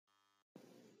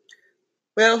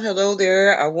Well, hello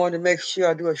there. I want to make sure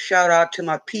I do a shout out to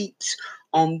my peeps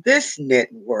on this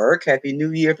network. Happy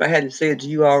New Year if I hadn't said it to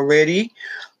you already.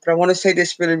 But I want to say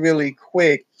this really, really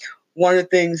quick. One of the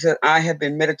things that I have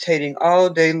been meditating all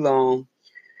day long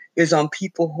is on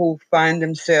people who find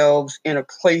themselves in a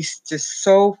place just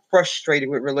so frustrated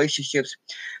with relationships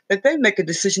that they make a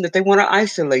decision that they want to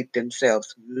isolate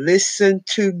themselves. Listen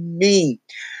to me.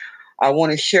 I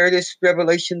want to share this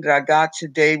revelation that I got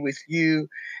today with you,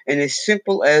 and it's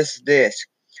simple as this.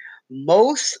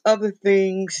 Most of the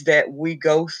things that we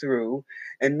go through,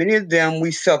 and many of them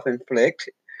we self inflict,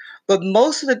 but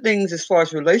most of the things as far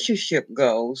as relationship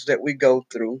goes that we go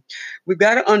through, we've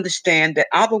got to understand that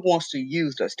Abba wants to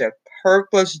use us. They're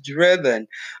purpose driven.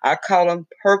 I call them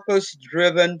purpose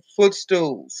driven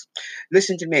footstools.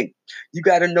 Listen to me. You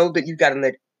got to know that you got to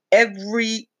let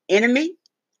every enemy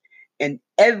and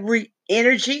every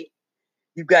energy,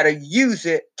 you've got to use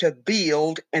it to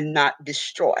build and not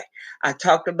destroy. I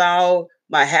talked about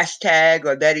my hashtag,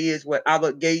 or that is what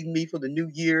Albert gave me for the new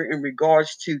year in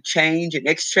regards to change and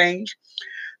exchange.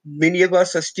 Many of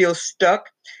us are still stuck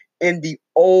in the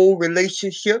old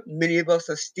relationship. Many of us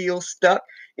are still stuck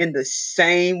in the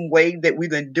same way that we've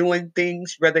been doing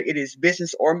things, whether it is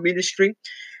business or ministry.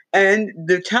 And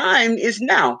the time is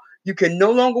now. You can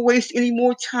no longer waste any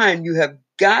more time. You have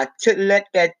got to let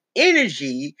that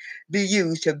energy be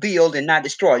used to build and not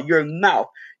destroy. Your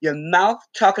mouth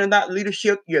talking about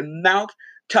leadership, your mouth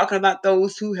talking about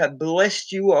those who have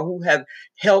blessed you or who have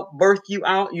helped birth you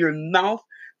out, your mouth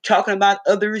talking about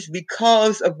others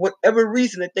because of whatever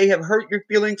reason that they have hurt your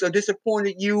feelings or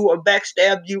disappointed you or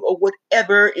backstabbed you or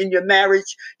whatever in your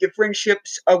marriage, your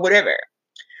friendships, or whatever.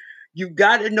 You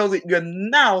got to know that your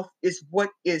mouth is what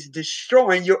is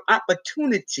destroying your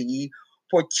opportunity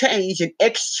for change and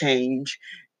exchange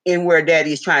in where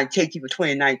daddy is trying to take you for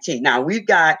 2019. Now, we've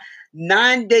got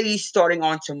 9 days starting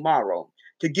on tomorrow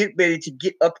to get ready to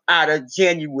get up out of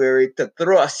January to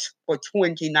thrust for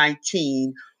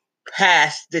 2019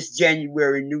 past this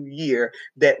January new year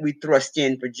that we thrust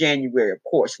in for January. Of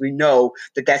course, we know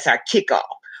that that's our kickoff,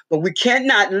 but we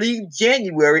cannot leave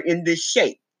January in this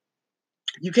shape.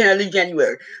 You cannot leave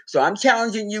January. So I'm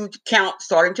challenging you to count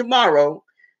starting tomorrow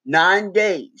 9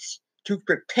 days to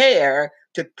prepare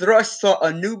to thrust for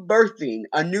a new birthing,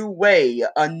 a new way,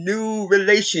 a new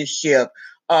relationship,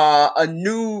 a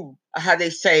new, how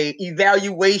they say,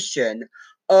 evaluation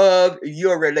of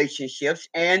your relationships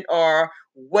and or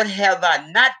what have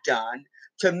I not done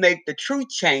to make the true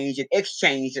change and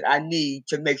exchange that I need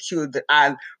to make sure that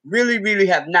I really, really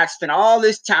have not spent all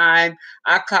this time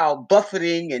I call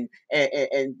buffeting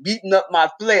and beating up my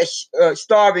flesh,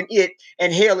 starving it,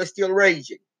 and hell is still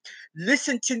raging.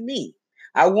 Listen to me.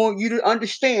 I want you to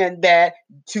understand that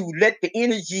to let the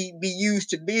energy be used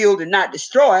to build and not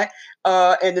destroy,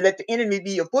 and to let the enemy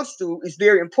be a footstool is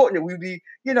very important. That we be,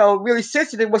 really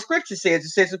sensitive what Scripture says. It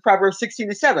says in Proverbs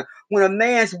 16:7, when a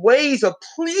man's ways are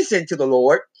pleasing to the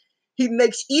Lord, he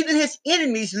makes even his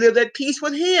enemies live at peace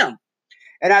with him.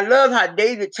 And I love how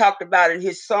David talked about in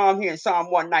his psalm here in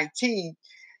Psalm 119.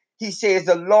 He says,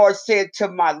 the Lord said to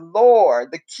my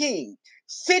Lord, the King,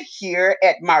 sit here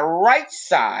at my right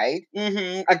side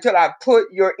until I put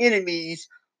your enemies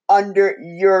under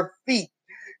your feet.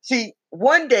 See,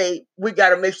 one day we got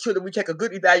to make sure that we take a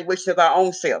good evaluation of our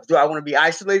own selves. Do I want to be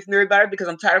isolated from everybody because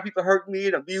I'm tired of people hurting me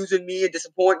and abusing me and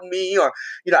disappointing me? Or,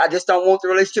 I just don't want the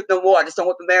relationship no more. I just don't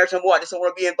want the marriage no more. I just don't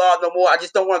want to be involved no more. I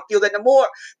just don't want to feel that no more.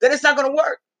 Then it's not going to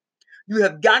work. You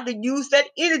have got to use that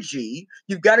energy.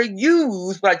 You've got to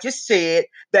use what I just said,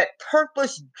 that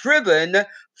purpose driven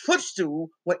footstool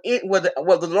where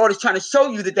the Lord is trying to show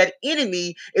you that that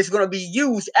enemy is going to be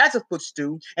used as a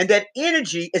footstool, and that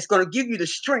energy is going to give you the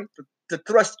strength to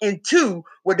thrust into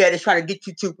what that is trying to get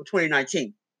you to for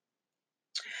 2019.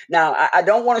 Now, I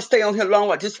don't want to stay on here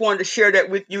long. I just wanted to share that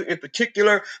with you in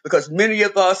particular because many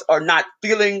of us are not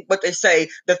feeling what they say,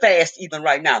 the fast even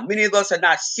right now. Many of us are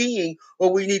not seeing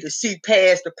what we need to see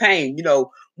past the pain.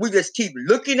 We just keep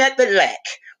looking at the lack.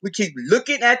 We keep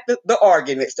looking at the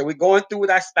arguments that we're going through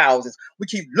with our spouses. We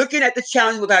keep looking at the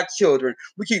challenge with our children.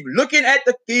 We keep looking at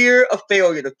the fear of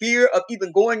failure, the fear of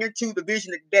even going into the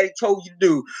vision that daddy told you to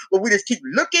do. But we just keep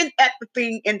looking at the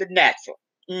thing in the natural.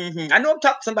 I know I'm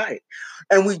talking to somebody.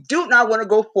 And we do not want to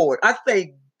go forward. I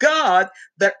thank God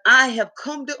that I have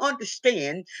come to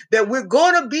understand that we're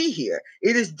going to be here.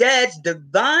 It is Dad's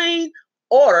divine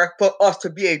order for us to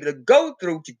be able to go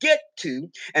through to get to.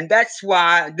 And that's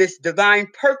why this divine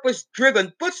purpose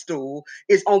driven footstool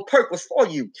is on purpose for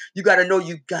you. You got to know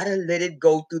you got to let it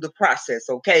go through the process,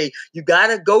 okay? You got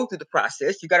to go through the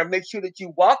process. You got to make sure that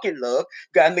you walk in love.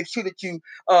 You got to make sure that you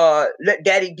let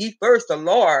daddy be first, the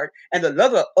Lord and the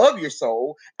lover of your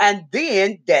soul. And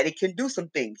then daddy can do some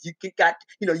things. You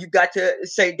got to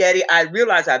say, daddy, I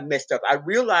realize I messed up. I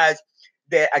realize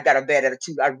that I got a bad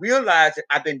attitude. I realize that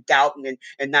I've been doubting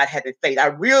and not having faith. I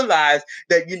realize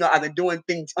that, I've been doing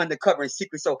things undercover and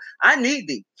secret. So I need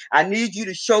thee. I need you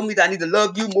to show me that I need to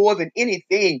love you more than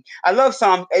anything. I love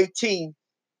Psalm 18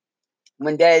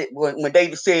 when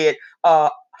David said,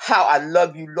 how I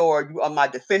love you, Lord. You are my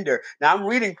defender. Now I'm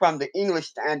reading from the English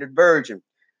Standard Version.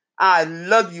 I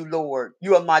love you, Lord.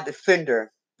 You are my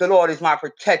defender. The Lord is my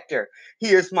protector. He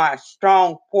is my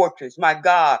strong fortress. My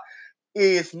God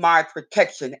is my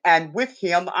protection, and with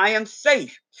him I am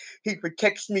safe. He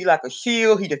protects me like a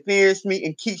shield. He defends me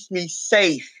and keeps me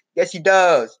safe. Yes, he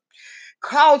does.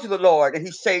 Call to the Lord, and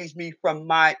he saves me from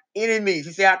my enemies.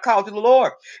 He said, I called to the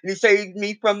Lord, and he saved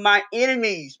me from my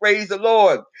enemies. Praise the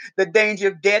Lord. The danger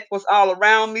of death was all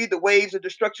around me. The waves of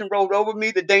destruction rolled over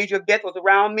me. The danger of death was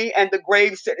around me, and the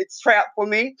grave set its trap for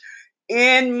me.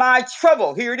 In my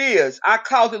trouble, here it is. I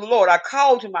called to the Lord. I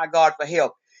called to my God for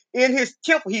help. In his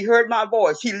temple, he heard my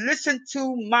voice. He listened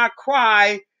to my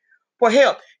cry for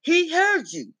help. He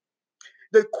heard you.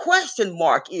 The question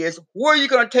mark is, where are you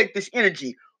going to take this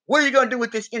energy? What are you going to do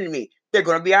with this enemy? They're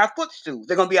going to be our footstools.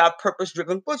 They're going to be our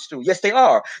purpose-driven footstool. Yes, they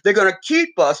are. They're going to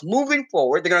keep us moving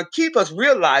forward. They're going to keep us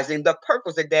realizing the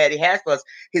purpose that Daddy has for us.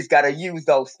 He's got to use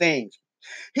those things.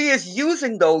 He is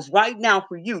using those right now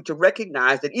for you to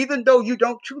recognize that even though you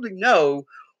don't truly know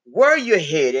where you're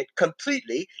headed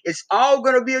completely, it's all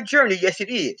going to be a journey. Yes, it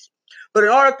is. But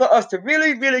in order for us to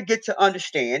really, really get to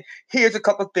understand, here's a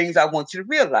couple of things I want you to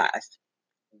realize.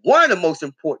 One of the most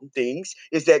important things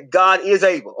is that God is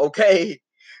able, okay?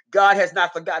 God has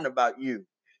not forgotten about you.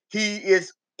 He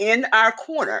is in our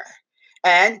corner,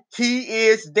 and he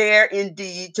is there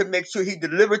indeed to make sure he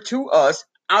delivers to us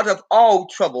out of all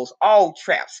troubles, all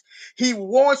traps. He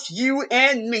wants you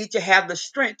and me to have the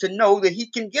strength to know that he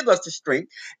can give us the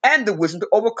strength and the wisdom to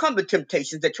overcome the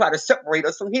temptations that try to separate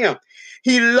us from him.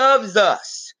 He loves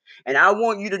us. And I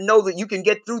want you to know that you can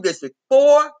get through this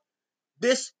before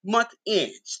this month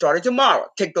end, starting tomorrow.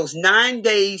 Take those 9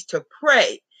 days to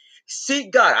pray.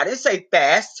 Seek God. I didn't say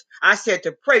fast. I said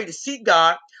to pray, to seek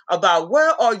God about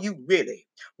where are you really?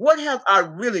 What have I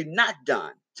really not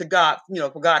done to God,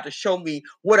 for God to show me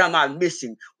what am I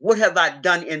missing? What have I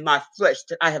done in my flesh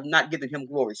that I have not given him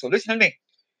glory? So listen to me.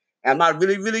 Am I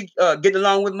really, really getting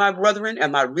along with my brethren?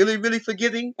 Am I really, really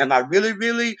forgiving? Am I really,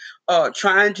 really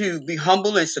trying to be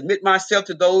humble and submit myself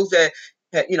to those that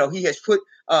he has put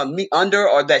me under,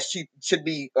 or that she should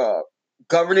be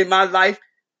governing my life,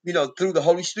 through the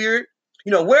Holy Spirit?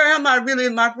 Where am I really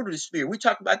in my fruit of the Spirit? We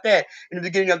talked about that in the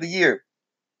beginning of the year.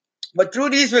 But through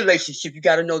these relationships, you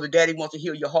got to know that Daddy wants to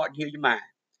heal your heart and heal your mind.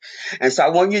 And so I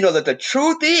want you to know that the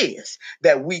truth is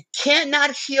that we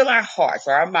cannot heal our hearts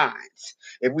or our minds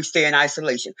if we stay in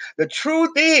isolation. The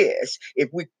truth is, if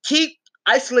we keep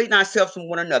isolating ourselves from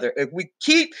one another, if we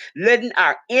keep letting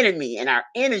our enemy and our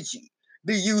energy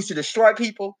be used to destroy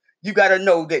people, you got to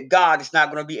know that God is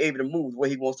not going to be able to move where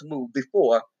he wants to move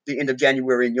before the end of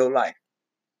January in your life.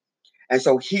 And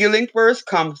so healing first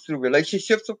comes through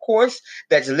relationships, of course,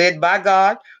 that's led by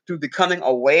God, through becoming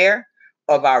aware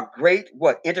of our great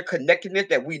interconnectedness,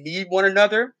 that we need one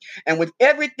another, and with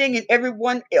everything and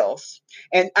everyone else,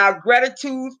 and our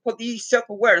gratitude for these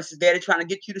self-awarenesses that are trying to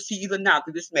get you to see even now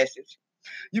through this message.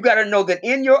 You got to know that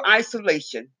in your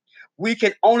isolation, we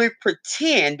can only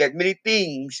pretend that many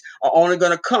things are only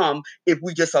going to come if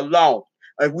we just alone,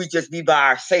 or if we just be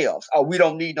by ourselves, or we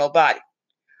don't need nobody.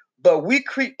 But we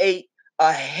create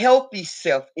a healthy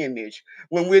self-image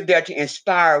when we're there to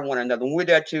inspire one another, when we're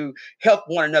there to help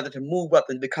one another to move up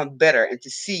and become better, and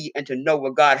to see and to know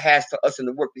what God has for us in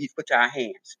the work that he's put to our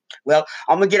hands. Well,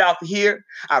 I'm going to get off of here.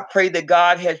 I pray that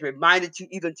God has reminded you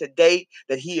even today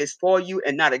that he is for you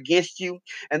and not against you.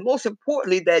 And most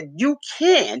importantly, that you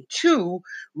can too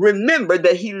remember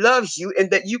that he loves you, and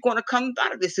that you're going to come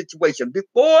out of this situation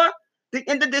before the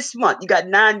end of this month. You got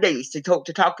 9 days to talk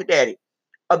to Daddy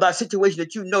about situations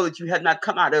that you know that you have not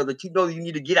come out of, that you know you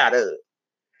need to get out of.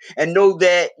 And know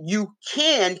that you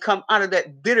can come out of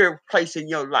that bitter place in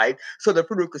your life, so the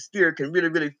fruit of the Spirit can really,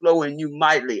 really flow in you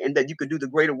mightily, and that you can do the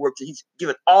greater works that he's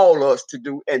given all of us to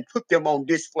do, and put them on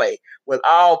display with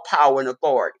all power and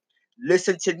authority.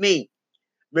 Listen to me.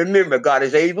 Remember, God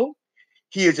is able.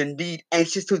 He is indeed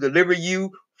anxious to deliver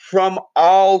you from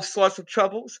all sorts of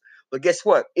troubles. But guess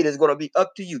what? It is going to be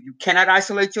up to you. You cannot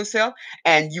isolate yourself,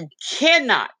 and you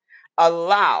cannot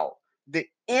allow the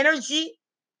energy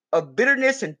of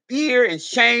bitterness and fear and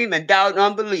shame and doubt and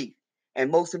unbelief. And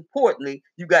most importantly,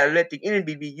 you got to let the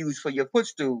enemy be used for your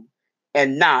footstool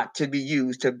and not to be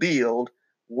used to build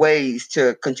ways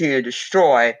to continue to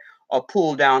destroy or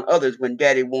pull down others when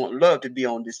daddy want love to be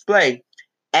on display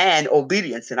and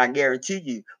obedience. And I guarantee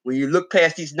you, when you look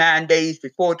past these 9 days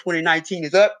before 2019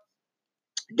 is up,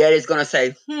 daddy's going to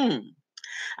say,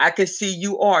 I can see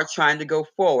you are trying to go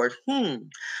forward.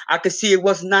 I can see it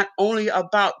was not only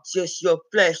about just your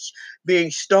flesh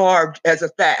being starved as a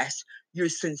fast. You're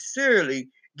sincerely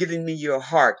giving me your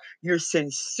heart. You're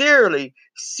sincerely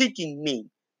seeking me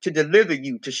to deliver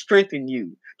you, to strengthen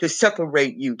you, to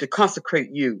separate you, to consecrate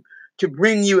you, to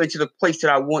bring you into the place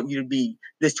that I want you to be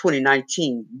this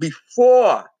 2019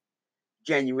 before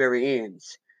January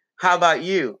ends. How about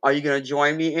you? Are you going to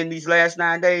join me in these last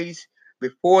 9 days?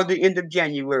 Before the end of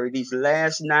January, these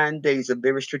last 9 days are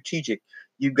very strategic.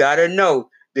 You got to know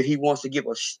that he wants to give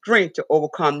us strength to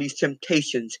overcome these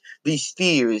temptations, these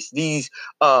fears, these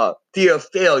fear of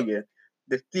failure,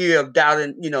 the fear of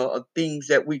doubting, of things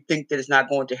that we think that is not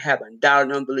going to happen, doubt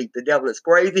and unbelief. The devil is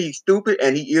crazy, he's stupid,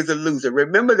 and he is a loser.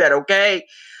 Remember that, okay?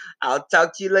 I'll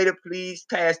talk to you later. Please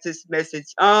pass this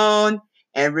message on.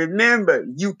 And remember,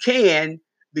 you can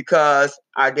because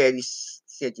our daddy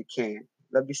said you can.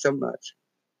 Love you so much.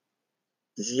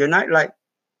 This is your nightlight.